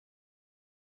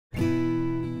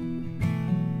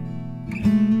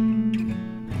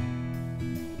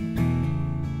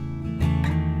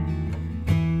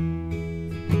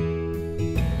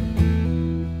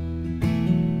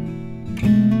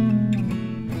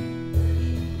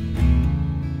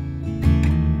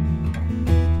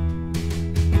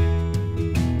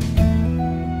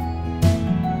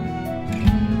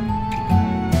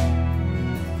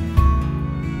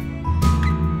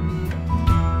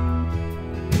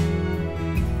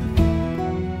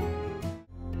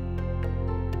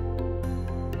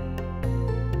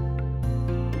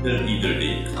Either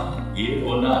they come here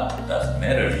or not, doesn't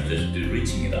matter, just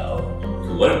reaching it out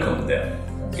to welcome them.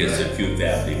 Because a few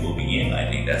family moving in, I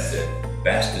think that's the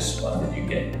best spot that you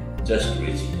get, just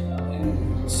reaching it out.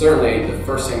 And certainly the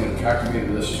first thing that attracted me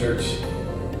to this church,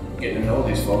 getting to know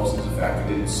these folks, is the fact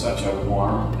that it's such a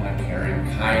warm and a caring,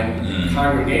 kind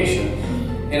congregation.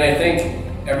 And I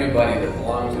think everybody that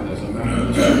belongs to this, a member of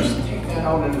the church, take that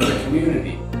out into the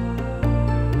community.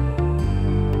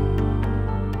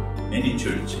 Many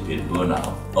churches get burned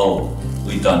out. Oh,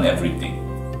 we've done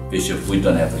everything. Bishop, we've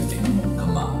done everything.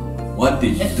 Come on, what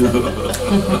did you do?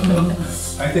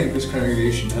 I think this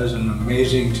congregation has an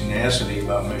amazing tenacity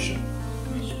about mission.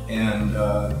 And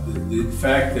the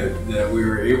fact that we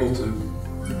were able to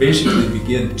basically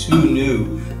begin 2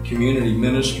 new community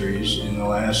ministries in the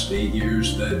last 8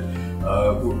 years that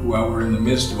while we're in the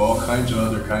midst of all kinds of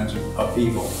other kinds of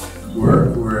upheaval,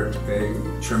 we're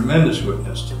a tremendous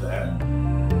witness to that.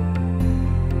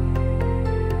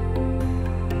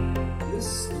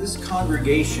 This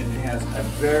congregation has a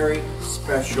very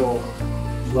special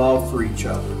love for each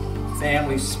other,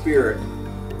 family spirit,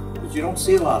 that you don't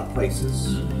see a lot of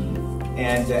places.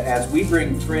 And as we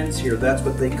bring friends here, that's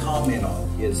what they comment on,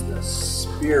 is the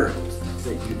spirit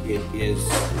that it is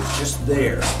just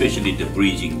there. Especially the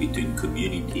bridging between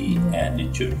community and the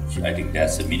church. I think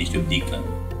that's the ministry of deacon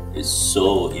is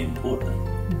so important.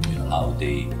 You know, how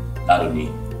they not only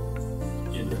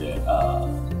they're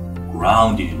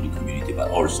grounded in the community, but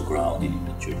also grounded in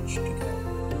the church together.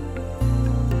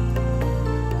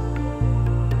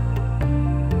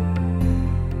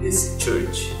 This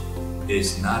church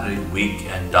is not a weak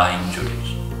and dying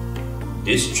church.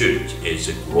 This church is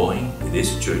growing.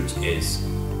 This church is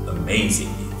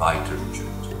amazingly vital church.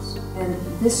 And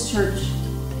this church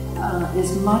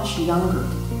is much younger.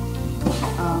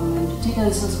 And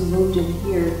particularly since we moved in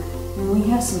here, and we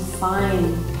have some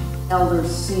fine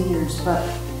elders, seniors, but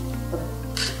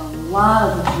a lot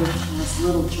of the church has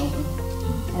little children.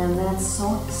 And that's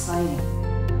so exciting.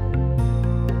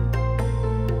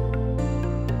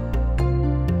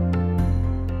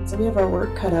 We have our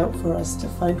work cut out for us to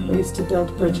find ways to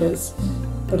build bridges.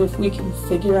 But if we can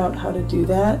figure out how to do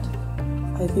that,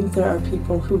 I think there are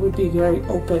people who would be very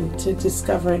open to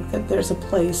discovering that there's a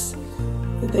place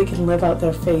that they can live out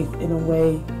their faith in a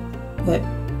way that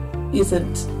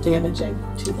isn't damaging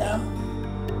to them.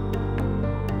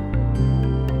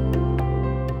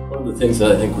 One of the things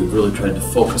that I think we've really tried to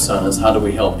focus on is how do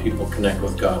we help people connect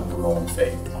with God and grow in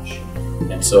faith.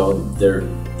 And so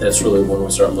that's really when we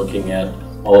start looking at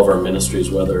all of our ministries,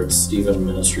 whether it's Stephen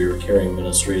Ministry or Caring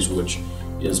Ministries, which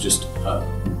is just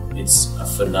it's a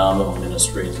phenomenal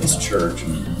ministry in this church.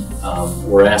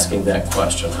 We're asking that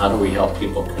question: how do we help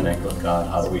people connect with God?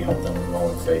 How do we help them grow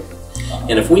in faith?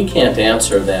 And if we can't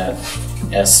answer that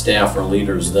as staff or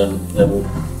leaders, then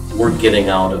we're getting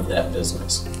out of that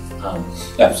business.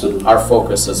 Absolutely. Our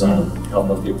focus is on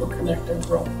helping people connect and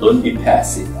grow. Don't be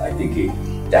passive. I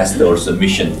think that's also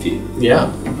mission field.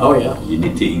 Yeah. Oh yeah. You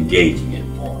need to engage in it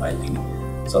more. I think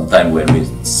sometimes when we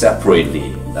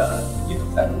separately,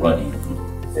 kind of running,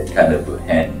 that kind of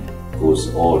hand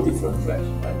goes all different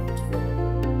directions, right?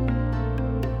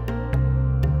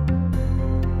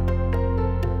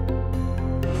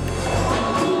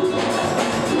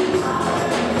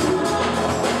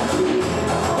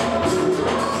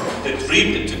 The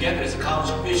dream together as a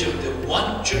council bishop, the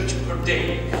one church per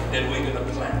day that we're going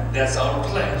to plant. That's our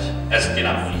pledge. And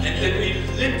then we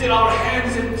lifted our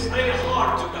hands and prayed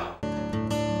hard